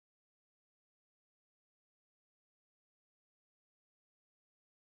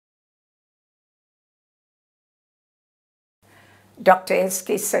Dr.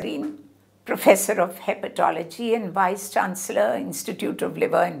 S.K. Sareen, Professor of Hepatology and Vice Chancellor, Institute of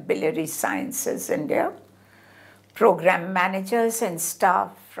Liver and Biliary Sciences, India, Program Managers and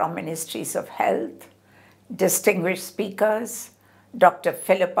staff from Ministries of Health, distinguished speakers, Dr.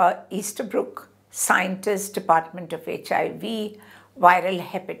 Philippa Easterbrook, Scientist, Department of HIV, Viral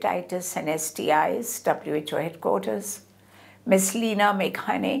Hepatitis and STIs, WHO Headquarters, Ms. Leena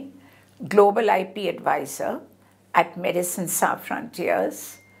Meghane, Global IP Advisor at Medicine Sans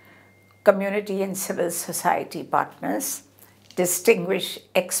Frontiers, community and civil society partners, distinguished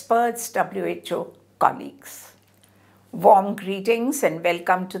experts, WHO colleagues. Warm greetings and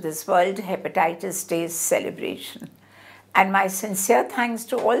welcome to this World Hepatitis Day celebration. And my sincere thanks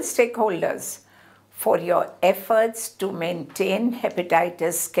to all stakeholders for your efforts to maintain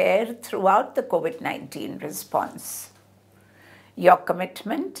hepatitis care throughout the COVID-19 response. Your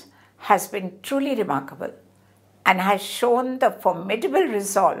commitment has been truly remarkable and has shown the formidable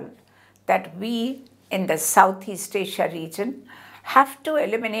resolve that we in the Southeast Asia region have to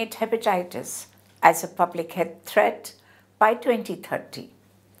eliminate hepatitis as a public health threat by 2030.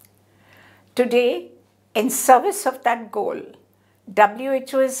 Today, in service of that goal,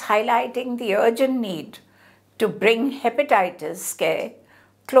 WHO is highlighting the urgent need to bring hepatitis care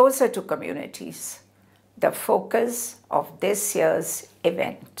closer to communities, the focus of this year's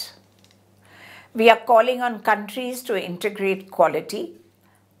event. We are calling on countries to integrate quality,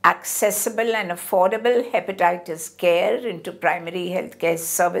 accessible and affordable hepatitis care into primary healthcare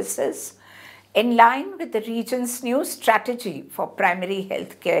services in line with the region's new strategy for primary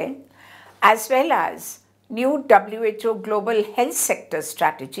healthcare, as well as new WHO global health sector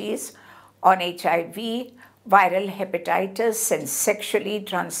strategies on HIV, viral hepatitis, and sexually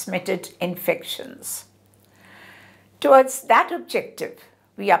transmitted infections. Towards that objective,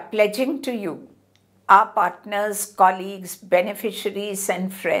 we are pledging to you, our partners, colleagues, beneficiaries,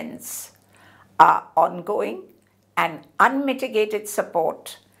 and friends, our ongoing and unmitigated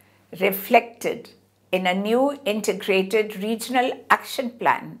support reflected in a new integrated regional action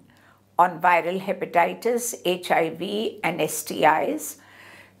plan on viral hepatitis, HIV, and STIs,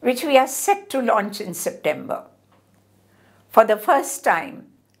 which we are set to launch in September. For the first time,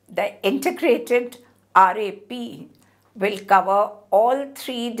 the integrated RAP will cover all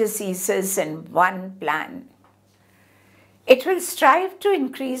three diseases in one plan. It will strive to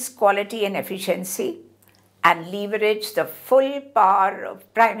increase quality and efficiency and leverage the full power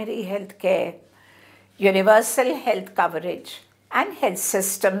of primary health care, universal health coverage, and health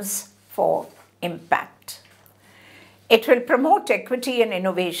systems for impact. It will promote equity and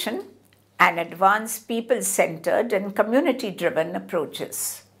innovation and advance people-centered and community-driven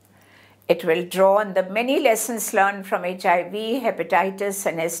approaches. It will draw on the many lessons learned from HIV, hepatitis,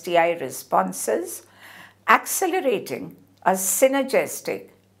 and STI responses, accelerating a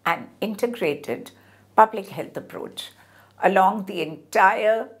synergistic and integrated public health approach along the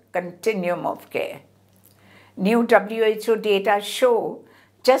entire continuum of care. New WHO data show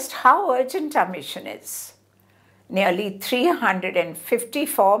just how urgent our mission is. Nearly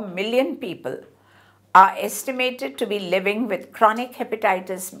 354 million people are estimated to be living with chronic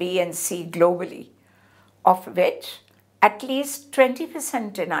hepatitis B and C globally, of which at least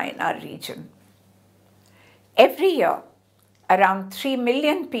 20% in our region. Every year, around 3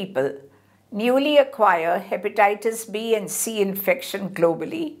 million people newly acquire hepatitis B and C infection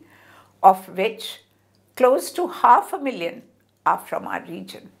globally, of which close to 500,000 are from our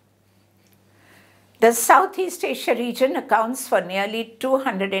region. The Southeast Asia region accounts for nearly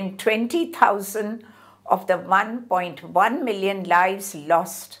 220,000 of the 1.1 million lives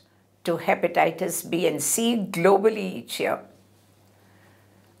lost to hepatitis B and C globally each year.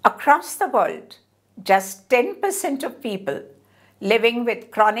 Across the world, just 10% of people living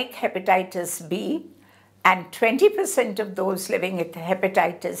with chronic hepatitis B and 20% of those living with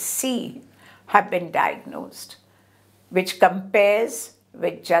hepatitis C have been diagnosed, which compares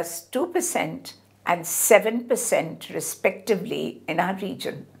with just 2% and 7% respectively in our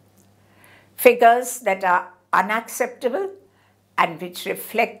region. Figures that are unacceptable and which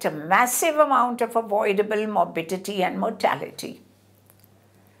reflect a massive amount of avoidable morbidity and mortality.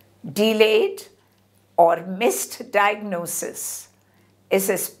 Delayed or missed diagnosis is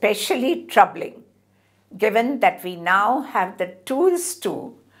especially troubling given that we now have the tools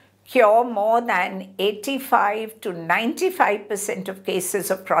to cure more than 85 to 95% of cases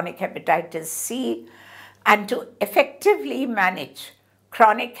of chronic hepatitis C and to effectively manage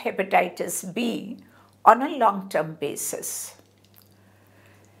chronic hepatitis B on a long-term basis.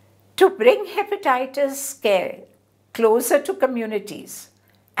 To bring hepatitis care closer to communities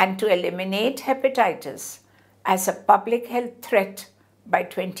and to eliminate hepatitis as a public health threat by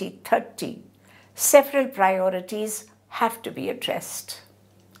 2030, several priorities have to be addressed.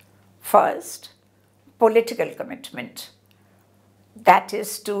 First, political commitment. That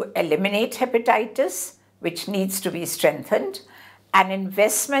is to eliminate hepatitis, which needs to be strengthened, and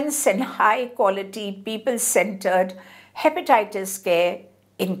investments in high-quality, people-centered hepatitis care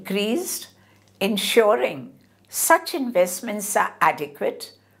increased, ensuring such investments are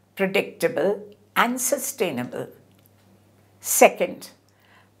adequate, predictable, and sustainable. Second,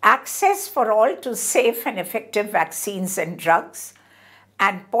 access for all to safe and effective vaccines and drugs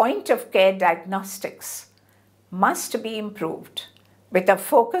and point-of-care diagnostics must be improved with a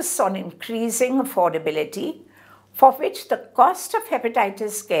focus on increasing affordability, for which the cost of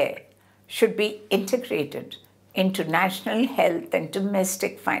hepatitis care should be integrated into national health and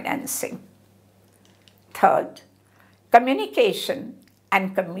domestic financing. Third, communication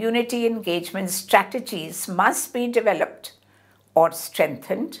and community engagement strategies must be developed or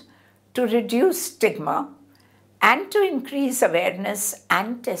strengthened to reduce stigma and to increase awareness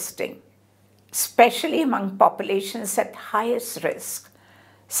and testing, especially among populations at highest risk,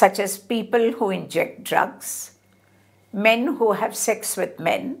 such as people who inject drugs, men who have sex with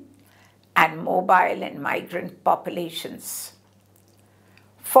men, and mobile and migrant populations.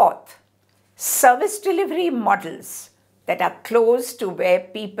 Fourth, service delivery models that are close to where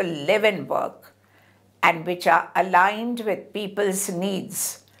people live and work and which are aligned with people's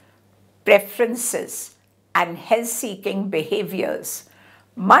needs, preferences, and health-seeking behaviors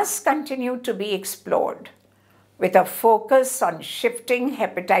must continue to be explored, with a focus on shifting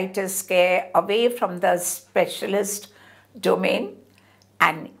hepatitis care away from the specialist domain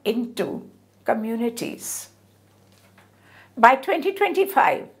and into communities. By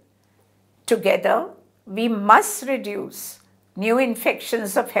 2025, together, we must reduce new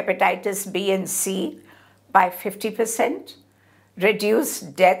infections of hepatitis B and C by 50%, reduce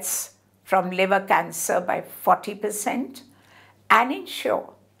deaths from liver cancer by 40%, and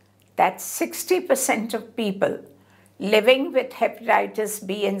ensure that 60% of people living with hepatitis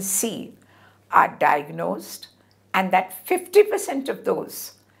B and C are diagnosed and that 50% of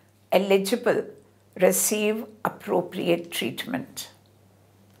those eligible receive appropriate treatment.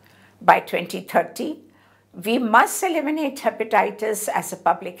 By 2030, we must eliminate hepatitis as a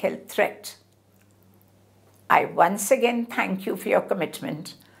public health threat. I once again thank you for your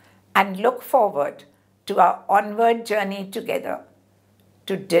commitment and look forward to our onward journey together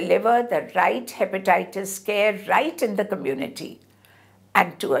to deliver the right hepatitis care right in the community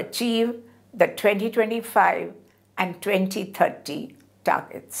and to achieve the 2025 and 2030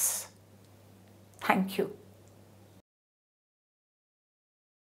 targets. Thank you.